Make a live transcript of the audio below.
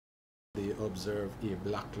they observed a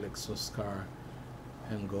black Lexus car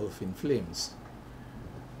engulfed in flames.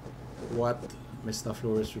 What Mr.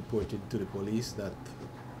 Flores reported to the police that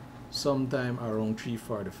sometime around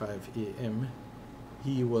 3:45 a.m.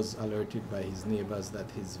 he was alerted by his neighbors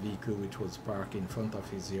that his vehicle, which was parked in front of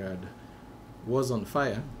his yard, was on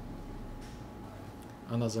fire,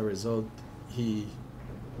 and as a result he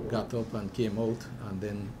got up and came out and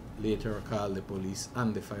then later called the police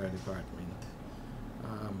and the fire department.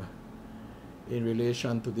 In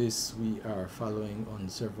relation to this, we are following on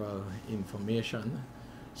several information.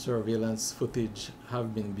 Surveillance footage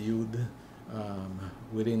have been viewed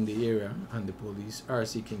within the area, and the police are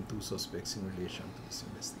seeking 2 suspects in relation to this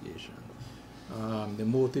investigation. The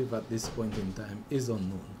motive at this point in time is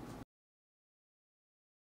unknown.